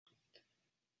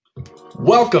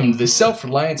Welcome to the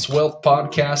Self-Reliance Wealth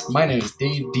Podcast. My name is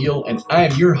Dave Deal, and I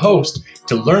am your host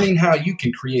to learning how you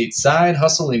can create side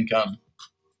hustle income.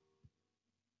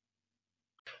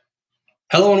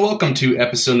 Hello and welcome to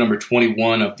episode number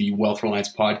 21 of the Wealth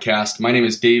Reliance Podcast. My name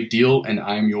is Dave Deal, and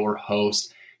I'm your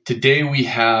host. Today we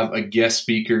have a guest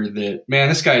speaker that, man,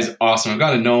 this guy is awesome. I've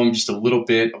got to know him just a little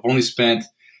bit. I've only spent,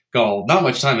 not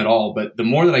much time at all, but the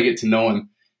more that I get to know him,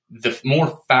 the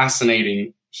more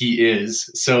fascinating he is.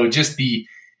 So just the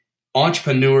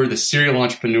entrepreneur, the serial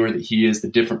entrepreneur that he is, the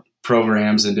different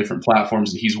programs and different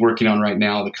platforms that he's working on right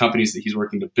now, the companies that he's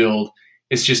working to build,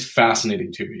 it's just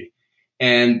fascinating to me.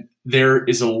 And there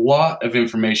is a lot of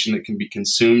information that can be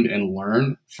consumed and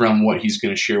learned from what he's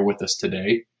going to share with us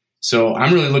today. So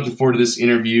I'm really looking forward to this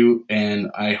interview,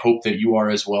 and I hope that you are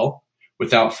as well.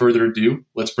 Without further ado,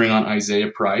 let's bring on Isaiah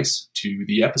Price to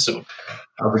the episode.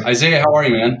 Isaiah, how are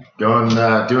you, man?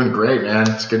 Doing great, man.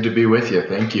 It's good to be with you.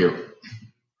 Thank you.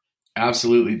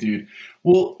 Absolutely, dude.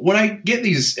 Well, when I get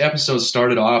these episodes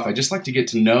started off, I just like to get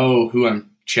to know who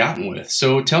I'm chatting with.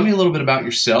 So tell me a little bit about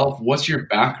yourself. What's your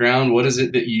background? What is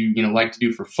it that you like to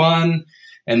do for fun?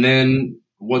 And then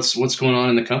what's going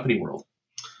on in the company world?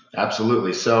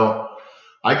 Absolutely. So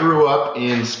I grew up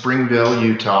in Springville,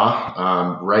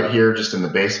 Utah, right here just in the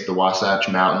base of the Wasatch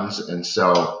Mountains. And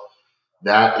so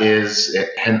that is, it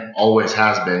always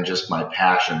has been just my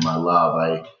passion, my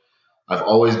love. I've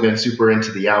always been super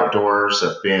into the outdoors.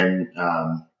 I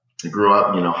grew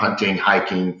up, hunting,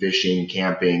 hiking, fishing,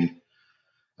 camping,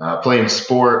 playing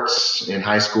sports. In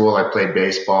high school, I played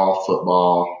baseball,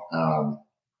 football.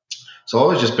 So I've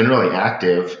always just been really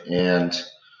active and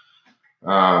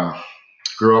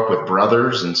grew up with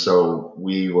brothers. And so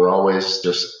we were always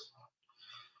just,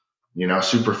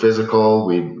 super physical.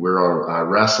 We were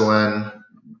wrestling,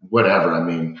 whatever. I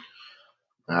mean,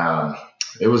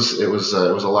 it was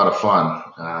a lot of fun.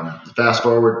 Fast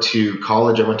forward to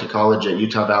college. I went to college at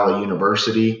Utah Valley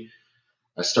University.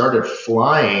 I started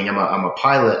flying. I'm a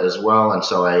pilot as well, and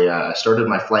so I started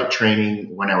my flight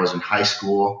training when I was in high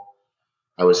school.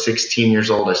 I was 16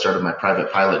 years old. I started my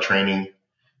private pilot training,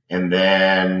 and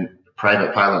then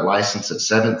private pilot license at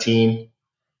 17.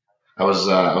 I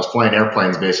was flying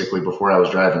airplanes basically before I was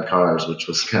driving cars, which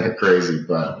was kind of crazy,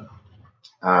 but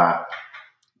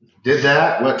did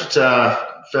that. Went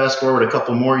fast forward a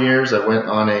couple more years. I went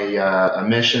on a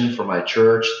mission for my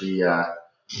church, the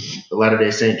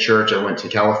Latter-day Saint Church. I went to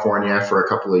California for a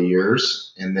couple of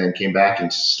years and then came back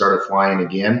and started flying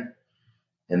again.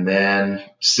 And then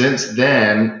since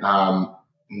then,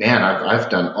 man, I've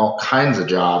done all kinds of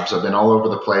jobs. I've been all over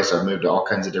the place. I've moved to all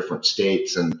kinds of different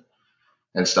states and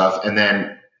stuff. And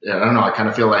then, I don't know, I kind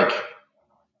of feel like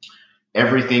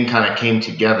everything kind of came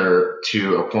together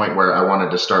to a point where I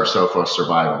wanted to start Sophos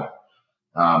Survival.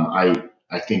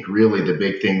 I think really the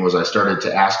big thing was I started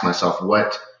to ask myself,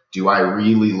 what do I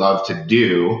really love to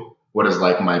do? What is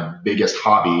like my biggest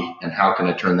hobby, and how can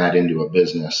I turn that into a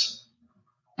business?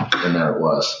 And there it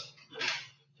was.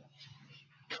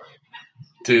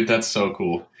 Dude, that's so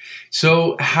cool.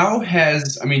 So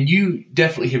you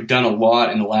definitely have done a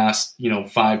lot in the last,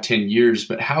 5-10 years,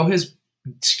 but how has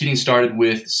getting started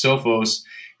with Sophos,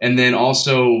 and then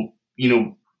also,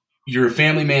 you're a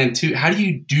family man too. How do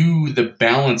you do the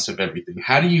balance of everything?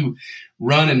 How do you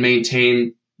run and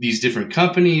maintain these different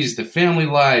companies, the family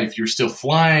life? You're still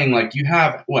flying. Like, you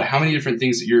have how many different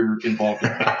things that you're involved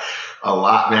in? A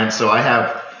lot, man. So I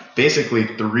have basically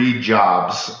 3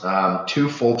 jobs, 2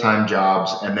 full-time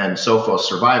jobs, and then Sophos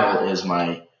Survival is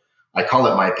I call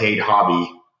it my paid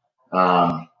hobby.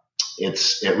 But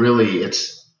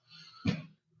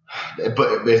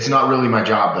it's not really my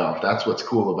job though. That's what's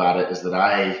cool about it, is that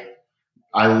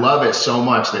I love it so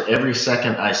much that every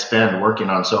second I spend working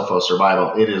on Sophos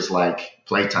Survival, it is like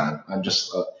playtime. I'm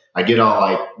just, I get all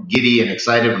like giddy and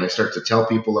excited when I start to tell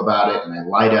people about it, and I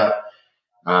light up.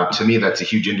 To me, that's a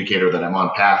huge indicator that I'm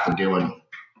on path and doing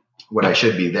what I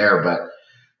should be there.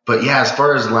 But yeah, as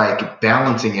far as like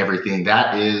balancing everything,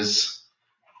 it's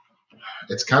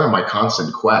kind of my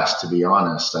constant quest, to be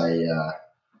honest.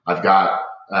 I've got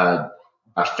a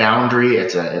foundry.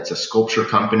 It's a sculpture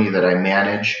company that I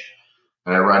manage.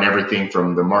 And I run everything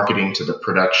from the marketing to the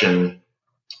production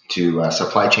to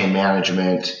supply chain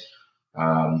management,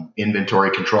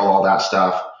 inventory control, all that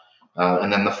stuff.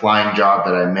 And then the flying job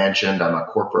that I mentioned, I'm a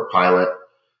corporate pilot.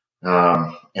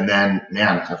 And then,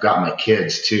 man, I've got my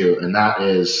kids too. And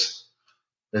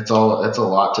it's a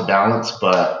lot to balance,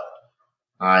 but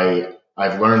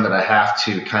I've learned that I have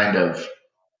to kind of,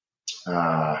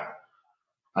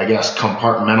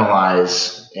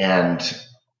 compartmentalize and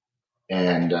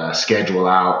schedule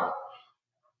out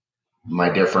my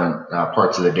different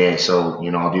parts of the day. So,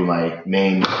 I'll do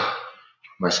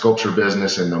my sculpture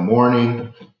business in the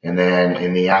morning, and then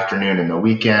in the afternoon and the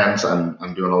weekends,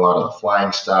 I'm doing a lot of the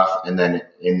flying stuff. And then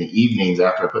in the evenings,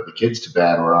 after I put the kids to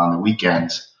bed, or on the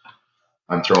weekends,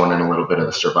 I'm throwing in a little bit of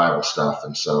the survival stuff.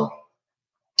 And so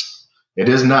it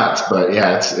is nuts, but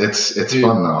yeah, it's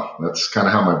fun though. That's kind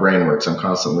of how my brain works. I'm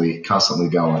constantly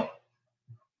going.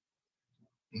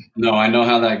 No, I know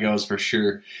how that goes for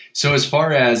sure. So as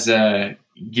far as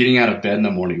getting out of bed in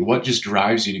the morning, what just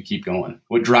drives you to keep going?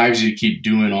 What drives you to keep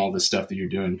doing all the stuff that you're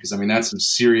doing? Because I mean, that's some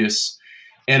serious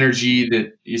energy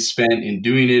that is spent in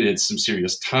doing it. It's some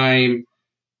serious time.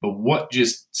 But what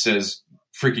just says,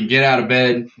 freaking get out of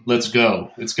bed, let's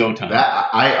go. It's go time.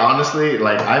 I honestly,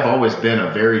 I've always been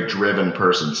a very driven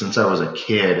person. Since I was a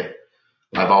kid,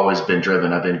 I've always been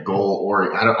driven. I've been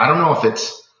goal-oriented. I don't know if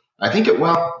it's, I think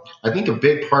a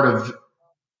big part of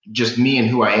just me and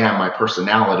who I am, my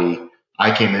personality,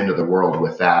 I came into the world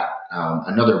with that.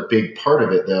 Another big part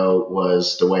of it, though,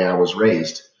 was the way I was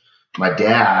raised. My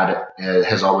dad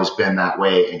has always been that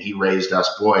way, and he raised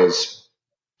us boys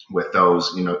with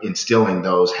those, instilling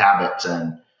those habits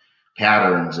and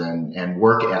patterns and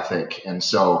work ethic. And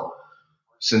so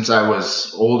since I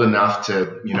was old enough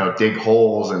to, dig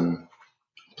holes and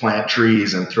plant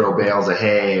trees and throw bales of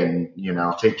hay and,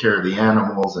 take care of the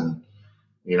animals and,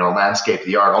 landscape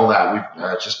the yard, all that,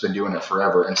 we've just been doing it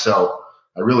forever. And so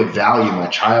I really value my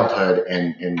childhood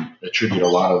and attribute a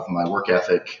lot of my work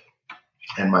ethic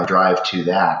and my drive to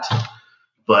that.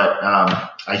 But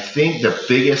I think the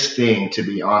biggest thing, to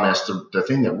be honest, the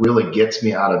thing that really gets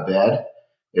me out of bed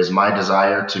is my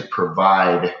desire to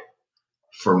provide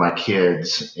for my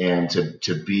kids and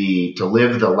to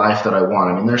live the life that I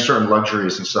want. I mean, there's certain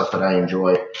luxuries and stuff that I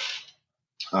enjoy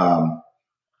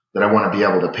that I want to be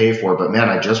able to pay for, but man,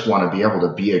 I just want to be able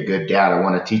to be a good dad. I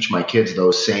want to teach my kids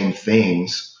those same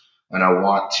things, and I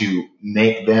want to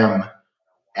make them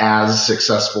as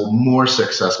successful, more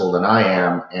successful than I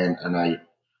am. And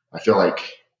I feel like,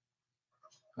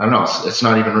 I don't know, it's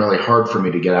not even really hard for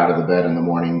me to get out of the bed in the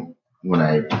morning when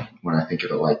I think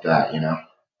of it like that,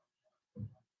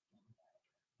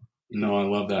 No, I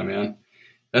love that, man.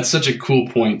 That's such a cool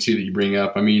point too that you bring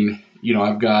up. I mean,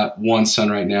 I've got one son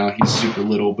right now. He's super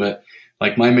little, but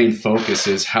like my main focus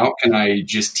is how can I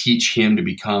just teach him to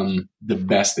become the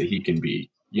best that he can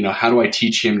be? How do I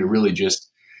teach him to really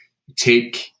just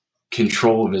take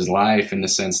control of his life in the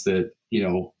sense that,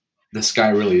 the sky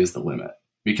really is the limit?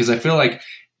 Because I feel like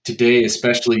today,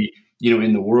 especially,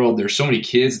 in the world, there's so many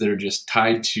kids that are just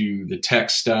tied to the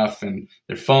tech stuff and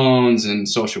their phones and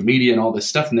social media and all this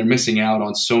stuff. And they're missing out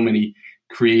on so many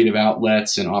creative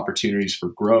outlets and opportunities for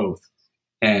growth.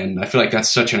 And I feel like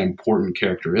that's such an important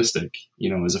characteristic,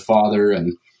 as a father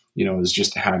and, as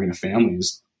just having a family,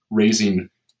 is raising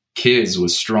kids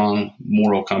with strong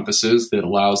moral compasses that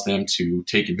allows them to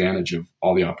take advantage of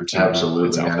all the opportunities.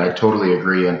 Absolutely, man. I totally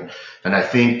agree. And I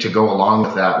think to go along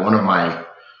with that, one of my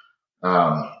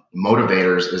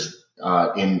motivators is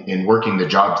in working the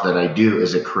jobs that I do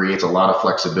is it creates a lot of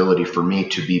flexibility for me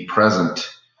to be present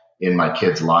in my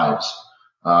kids' lives.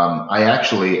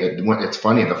 It's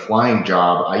funny, the flying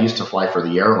job, I used to fly for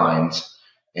the airlines,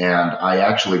 and I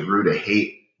actually grew to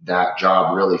hate that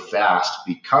job really fast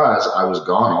because I was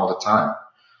gone all the time.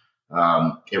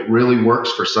 It really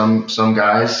works for some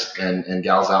guys and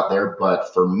gals out there,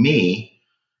 but for me,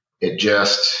 it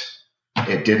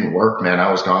didn't work, man.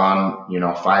 I was gone,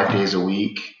 5 days a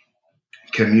week,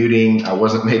 commuting. I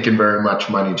wasn't making very much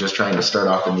money, just trying to start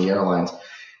off in the airlines.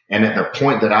 And at the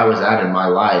point that I was at in my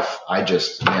life, I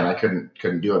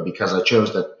couldn't do it because I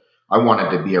chose that I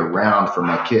wanted to be around for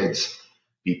my kids,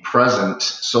 be present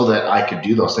so that I could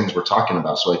do those things we're talking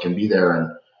about. So I can be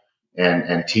there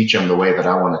and teach them the way that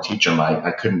I want to teach them.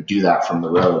 I couldn't do that from the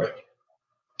road,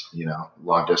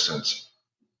 long distance.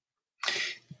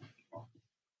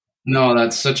 No,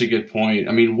 that's such a good point.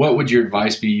 I mean, what would your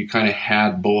advice be? You kind of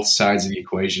had both sides of the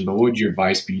equation, but what would your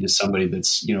advice be to somebody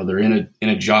that's, they're in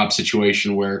a job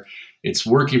situation where it's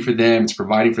working for them, it's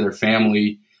providing for their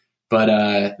family, but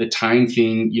the time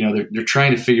thing, they're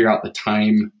trying to figure out the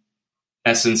time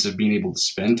essence of being able to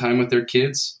spend time with their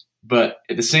kids. But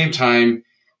at the same time,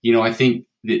 I think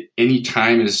that any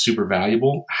time is super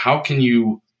valuable. How could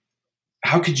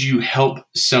you help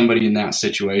somebody in that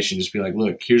situation? Just be like,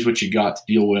 look, here's what you got to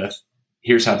deal with.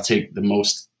 Here's how to take the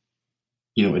most,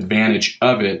 advantage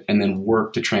of it, and then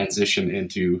work to transition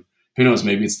into, who knows,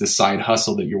 maybe it's the side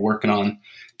hustle that you're working on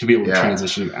to be able to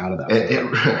transition you out of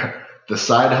that. The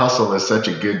side hustle is such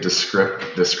a good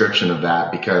description of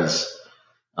that because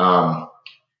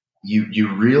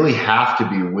you really have to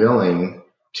be willing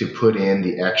to put in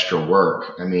the extra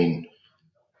work. I mean,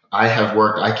 I have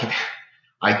worked.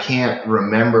 I can't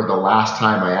remember the last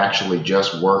time I actually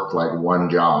just worked like one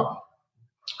job.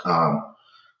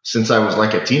 Since I was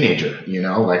like a teenager,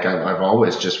 like I've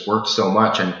always just worked so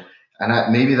much, and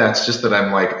maybe that's just that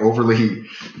I'm like overly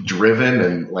driven,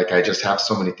 and like I just have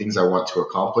so many things I want to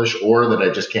accomplish, or that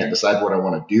I just can't decide what I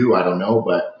want to do. I don't know,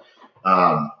 but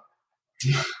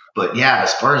yeah,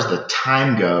 as far as the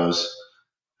time goes,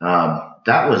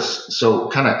 that was so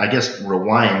kind of, I guess,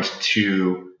 rewind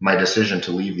to my decision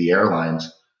to leave the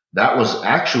airlines. That was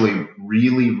actually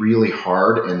really, really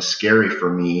hard and scary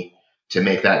for me to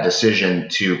make that decision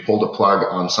to pull the plug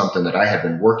on something that I had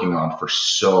been working on for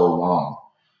so long.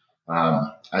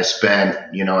 I spent,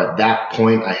 at that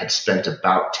point, I had spent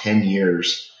about 10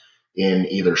 years in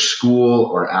either school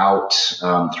or out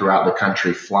throughout the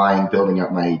country, flying, building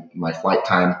up my flight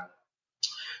time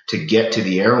to get to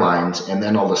the airlines. And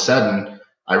then all of a sudden,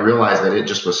 I realized that it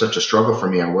just was such a struggle for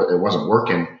me and it wasn't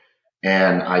working.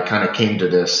 And I kind of came to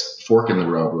this fork in the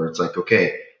road where it's like,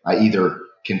 okay, I either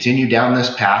continue down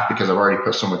this path because I've already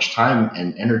put so much time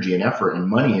and energy and effort and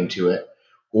money into it,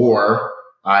 or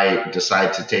I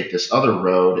decide to take this other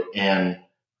road, and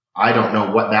I don't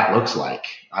know what that looks like.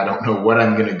 I don't know what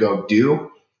I'm going to go do,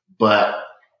 but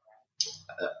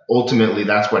ultimately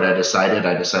that's what I decided.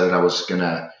 I decided I was going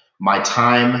to, my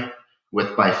time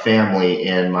with my family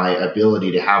and my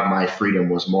ability to have my freedom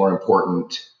was more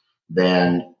important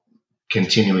than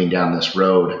continuing down this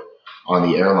road on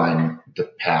the airline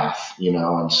path,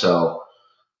 and so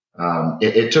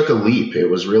it took a leap. It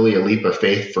was really a leap of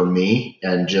faith for me,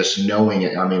 and just knowing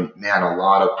it. I mean, man, a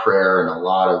lot of prayer and a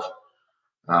lot of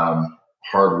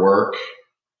hard work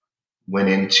went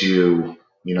into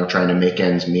trying to make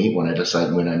ends meet when I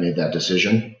made that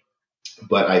decision.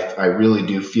 But I really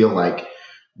do feel like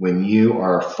when you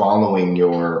are following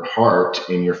your heart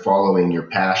and you're following your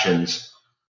passions.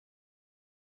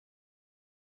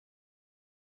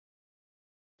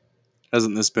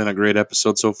 Hasn't this been a great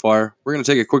episode so far? We're going to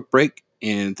take a quick break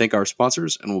and thank our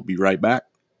sponsors, and we'll be right back.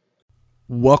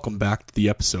 Welcome back to the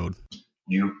episode.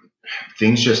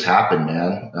 Things just happen,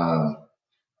 man.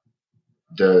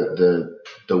 The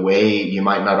way you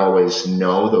might not always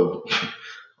know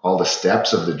all the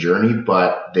steps of the journey,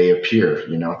 but they appear.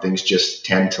 Things just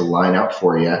tend to line up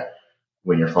for you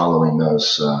when you're following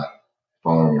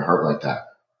following your heart like that.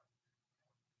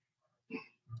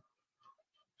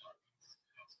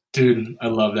 Dude, I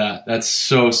love that. That's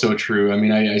so, so true. I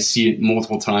mean, I see it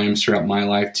multiple times throughout my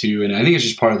life too. And I think it's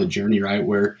just part of the journey, right?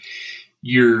 Where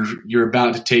you're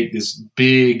about to take this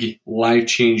big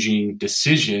life-changing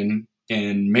decision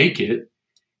and make it.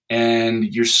 And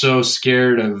you're so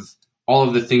scared of all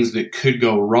of the things that could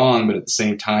go wrong. But at the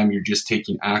same time, you're just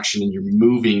taking action and you're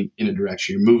moving in a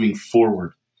direction. You're moving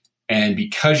forward. And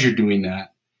because you're doing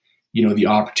that, the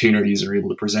opportunities are able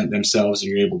to present themselves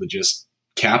and you're able to just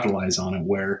capitalize on it,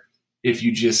 where if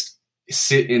you just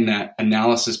sit in that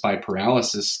analysis by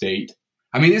paralysis state,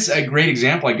 I mean, it's a great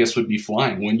example, I guess, would be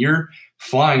flying. When you're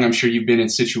flying, I'm sure you've been in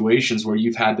situations where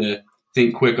you've had to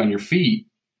think quick on your feet.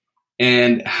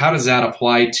 And how does that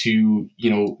apply to,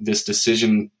 this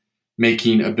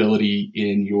decision-making ability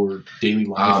in your daily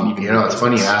life? It's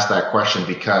funny you ask that question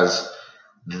because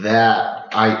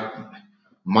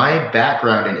my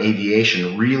background in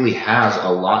aviation really has a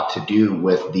lot to do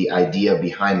with the idea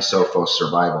behind Sophos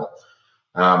Survival.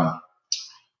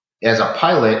 As a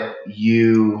pilot,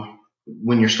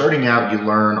 when you're starting out, you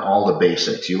learn all the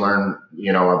basics. You learn,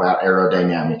 about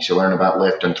aerodynamics. You learn about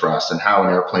lift and thrust and how an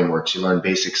airplane works. You learn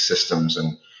basic systems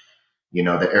and,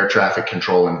 the air traffic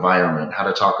control environment, how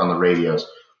to talk on the radios.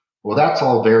 Well, that's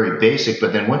all very basic.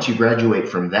 But then once you graduate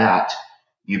from that,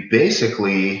 you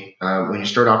basically, when you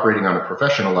start operating on a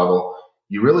professional level,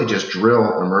 you really just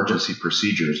drill emergency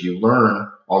procedures. You learn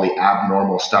all the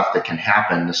abnormal stuff that can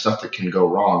happen, the stuff that can go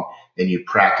wrong, and you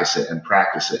practice it and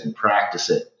practice it and practice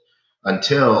it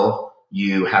until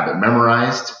you have it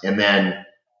memorized. And then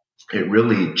it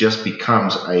really just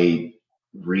becomes a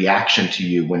reaction to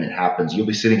you when it happens. You'll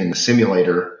be sitting in the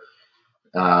simulator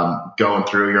going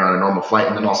through, you're on a normal flight,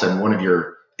 and then all of a sudden one of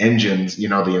your engines,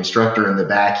 the instructor in the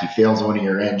back, he fails one of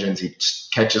your engines, he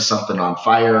catches something on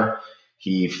fire,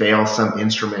 he fails some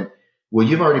instrument. Well,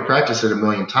 you've already practiced it a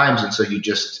million times, and so you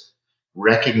just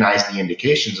recognize the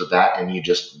indications of that and you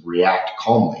just react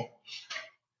calmly.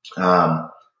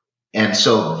 And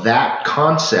so that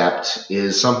concept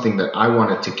is something that I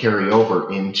wanted to carry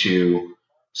over into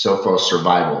Sophos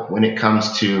Survival when it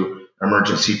comes to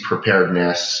emergency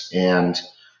preparedness and,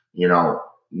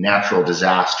 natural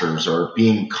disasters or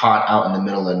being caught out in the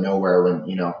middle of nowhere when, I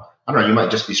don't know, you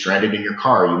might just be stranded in your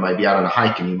car. You might be out on a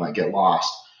hike and you might get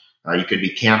lost. You could be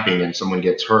camping and someone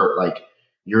gets hurt. Like,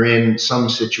 you're in some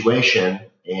situation,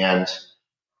 and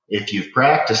if you've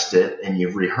practiced it and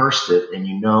you've rehearsed it and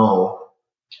you know,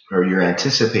 or you're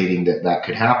anticipating that that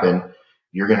could happen,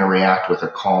 you're going to react with a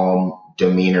calm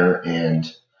demeanor,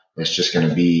 and it's just going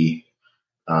to be,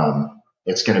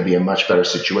 it's going to be a much better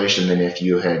situation than if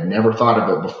you had never thought of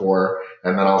it before.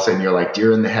 And then all of a sudden you're like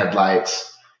deer in the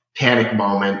headlights, panic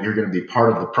moment. You're going to be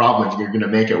part of the problem. You're going to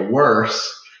make it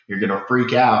worse. You're going to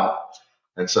freak out.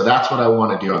 And so that's what I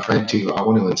want to do. I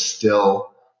want to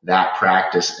instill that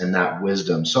practice and that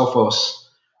wisdom. Sophos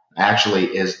actually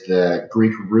is the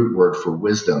Greek root word for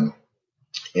wisdom.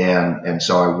 And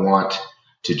so I want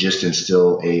to just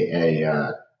instill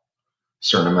a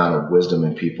certain amount of wisdom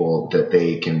in people that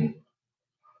they can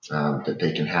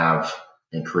have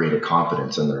and create a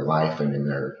confidence in their life and in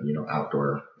their,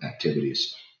 outdoor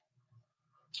activities.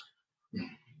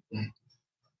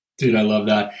 Dude, I love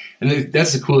that. And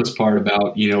that's the coolest part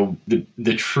about,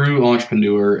 the true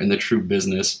entrepreneur and the true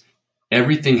business.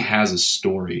 Everything has a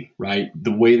story, right?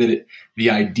 The way that the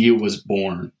idea was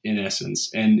born, in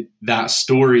essence. And that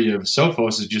story of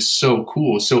Sophos is just so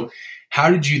cool. So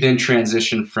how did you then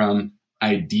transition from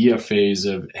idea phase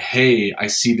of, hey, I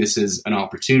see this as an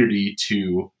opportunity,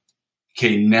 to,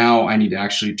 okay, now I need to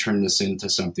actually turn this into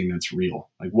something that's real?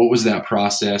 Like, what was that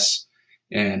process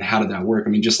and how did that work? I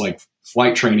mean, just like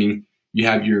flight training, you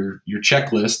have your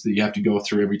checklist that you have to go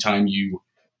through every time you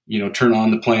turn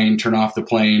on the plane, turn off the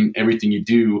plane, everything you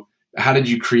do. How did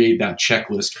you create that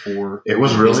checklist for? It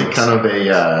was really business? Kind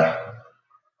of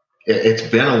it's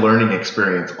been a learning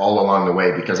experience all along the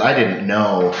way, because I didn't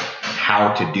know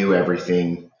how to do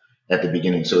everything at the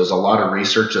beginning. So it was a lot of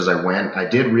research as I went. I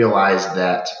did realize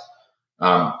that,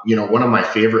 one of my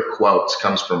favorite quotes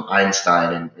comes from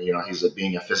Einstein, and, he's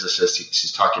being a physicist.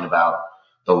 He's talking about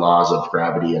the laws of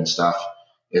gravity and stuff.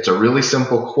 It's a really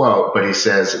simple quote, but he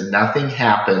says, nothing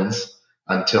happens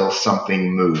until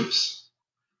something moves.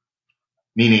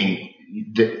 Meaning,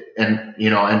 there's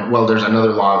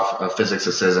another law of physics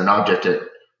that says an object at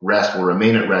rest will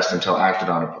remain at rest until acted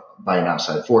on by an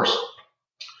outside force.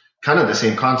 Kind of the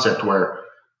same concept, where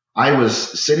I was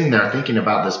sitting there thinking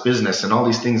about this business and all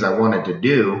these things I wanted to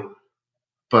do,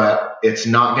 but it's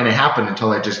not going to happen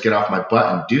until I just get off my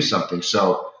butt and do something.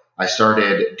 So I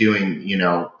started doing,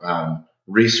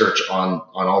 research on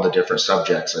all the different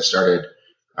subjects. I started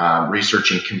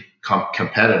researching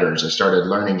competitors. I started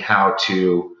learning how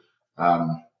to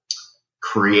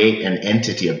create an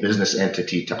entity, a business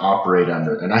entity to operate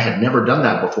under. And I had never done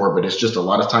that before, but it's just a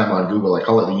lot of time on Google. I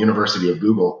call it the University of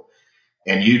Google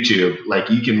and YouTube. Like,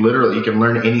 you can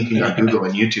learn anything on Google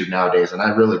and YouTube nowadays. And I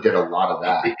really did a lot of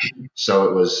that. So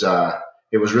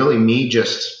it was really me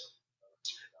just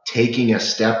taking a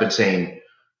step and saying,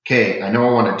 okay, I know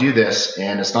I want to do this,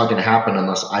 and it's not going to happen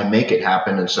unless I make it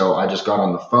happen. And so I just got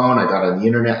on the phone, I got on the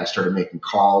internet, I started making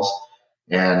calls,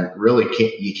 and really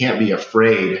you can't be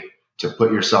afraid to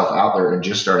put yourself out there and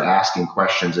just start asking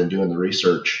questions and doing the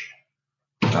research.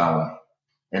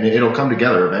 And it'll come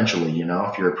together eventually.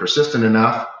 If you're persistent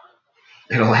enough,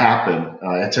 it'll happen.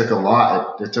 It took a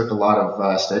lot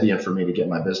of studying for me to get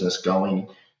my business going,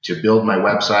 to build my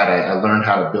website. I learned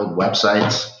how to build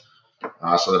websites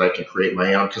so that I can create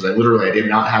my own, because I did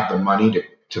not have the money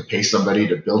to pay somebody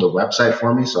to build a website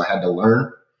for me. So I had to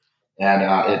learn,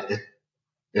 and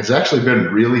it's actually been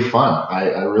really fun.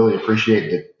 I really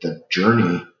appreciate the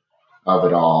journey of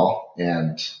it all,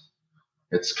 and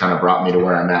it's kind of brought me to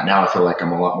where I'm at now. I feel like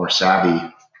I'm a lot more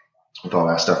savvy with all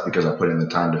that stuff because I put in the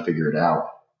time to figure it out.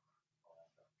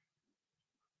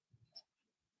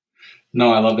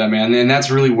 No, I love that, man. And that's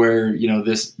really where,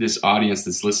 this audience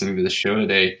that's listening to this show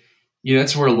today,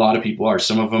 that's where a lot of people are.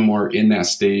 Some of them are in that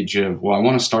stage of, well, I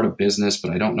want to start a business,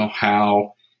 but I don't know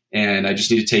how, and I just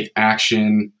need to take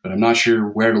action, but I'm not sure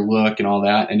where to look and all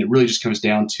that. And it really just comes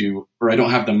down to, or I don't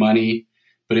have the money,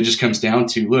 but it just comes down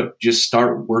to, look, just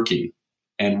start working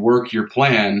and work your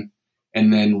plan,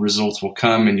 and then results will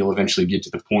come, and you'll eventually get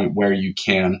to the point where you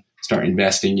can start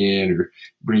investing in or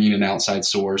bringing an outside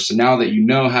source. And now that you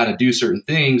know how to do certain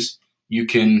things, you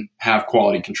can have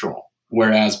quality control.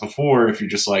 Whereas before, if you're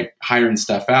just like hiring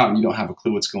stuff out and you don't have a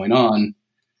clue what's going on,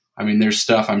 I mean, there's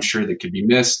stuff I'm sure that could be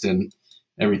missed and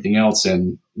everything else,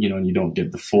 and and you don't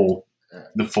get the full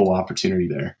opportunity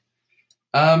there.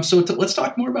 So let's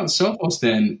talk more about Sophos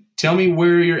then. Tell me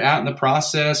where you're at in the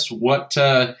process. What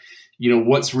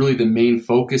what's really the main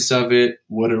focus of it?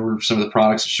 What are some of the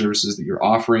products or services that you're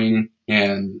offering?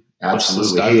 And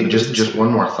absolutely. Hey, just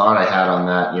one more thought I had on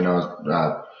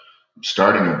that.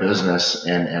 Starting a business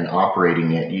and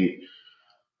operating it,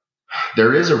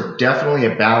 there is definitely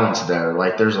a balance there.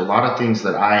 Like, there's a lot of things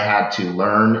that I had to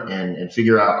learn and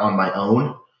figure out on my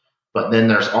own. But then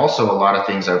there's also a lot of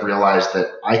things I've realized that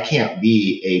I can't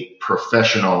be a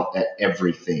professional at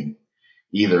everything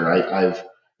either.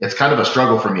 It's kind of a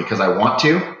struggle for me because I want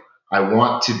to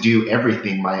do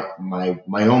everything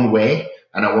my own way,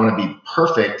 and I want to be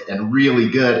perfect and really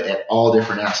good at all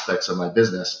different aspects of my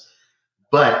business.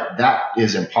 But that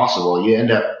is impossible. You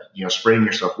end up, spreading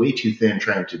yourself way too thin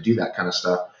trying to do that kind of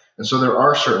stuff. And so there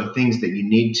are certain things that you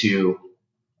need to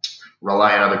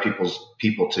rely on other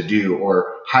people to do,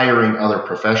 or hiring other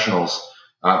professionals.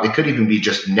 It could even be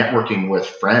just networking with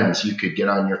friends. You could get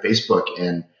on your Facebook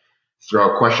and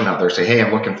throw a question out there, say, hey,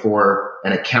 I'm looking for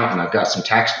an accountant. I've got some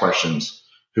tax questions.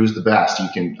 Who's the best? You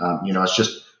can, it's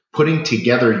just putting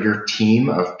together your team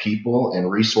of people and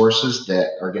resources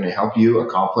that are going to help you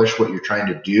accomplish what you're trying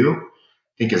to do, I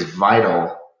think is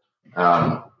vital,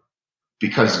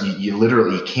 because you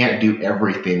literally can't do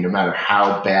everything no matter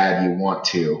how bad you want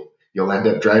to. You'll end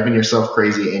up driving yourself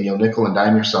crazy, and you'll nickel and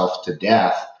dime yourself to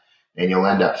death, and you'll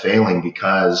end up failing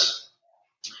because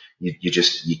you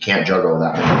can't juggle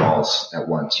that many balls at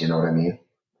once. You know what I mean?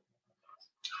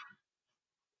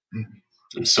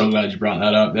 I'm so glad you brought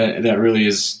that up. That really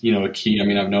is, a key. I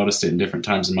mean, I've noticed it in different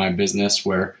times in my business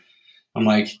where I'm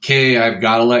like, okay, I've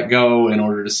got to let go in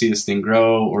order to see this thing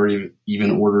grow, or even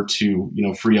in order to,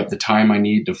 free up the time I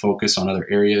need to focus on other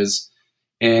areas.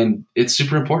 And it's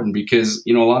super important because,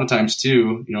 a lot of times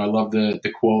too, I love the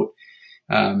quote,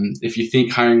 if you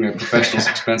think hiring a professional is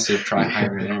expensive, try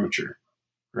hiring an amateur,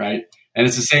 right? And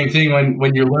it's the same thing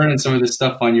when you're learning some of this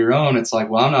stuff on your own. It's like,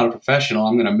 well, I'm not a professional.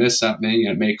 I'm going to miss something, and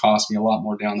it may cost me a lot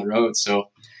more down the road. So,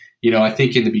 I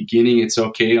think in the beginning it's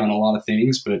okay on a lot of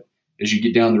things, but as you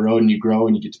get down the road and you grow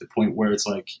and you get to the point where it's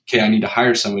like, okay, I need to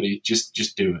hire somebody, just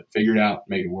do it, figure it out,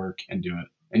 make it work, and do it.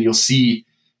 And you'll see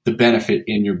the benefit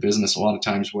in your business a lot of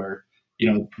times where,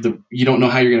 you don't know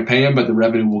how you're going to pay them, but the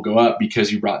revenue will go up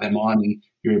because you brought them on and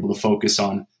you're able to focus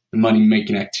on the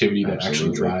money-making activity that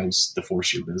actually drives the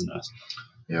force of your business.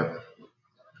 Yep.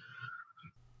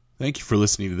 Thank you for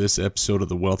listening to this episode of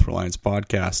the Wealth Reliance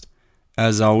Podcast.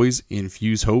 As always,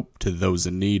 infuse hope to those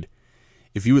in need.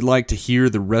 If you would like to hear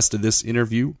the rest of this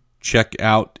interview, check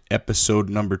out episode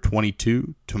number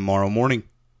 22 tomorrow morning.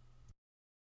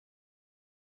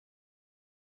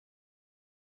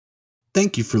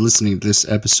 Thank you for listening to this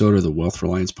episode of the Wealth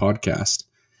Reliance Podcast.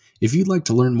 If you'd like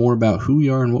to learn more about who we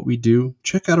are and what we do,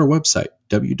 check out our website,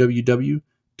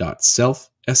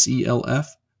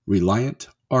 www.self-reliant,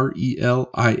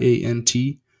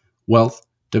 RELIANT, wealth,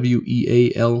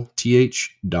 WEALTH.com.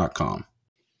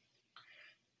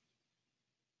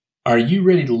 Are you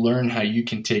ready to learn how you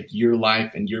can take your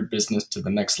life and your business to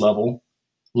the next level?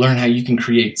 Learn how you can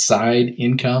create side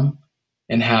income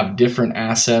and have different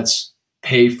assets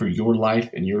pay for your life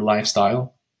and your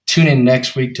lifestyle? Tune in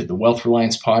next week to the Wealth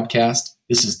Reliance Podcast.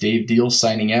 This is Dave Deal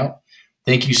signing out.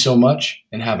 Thank you so much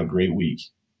and have a great week.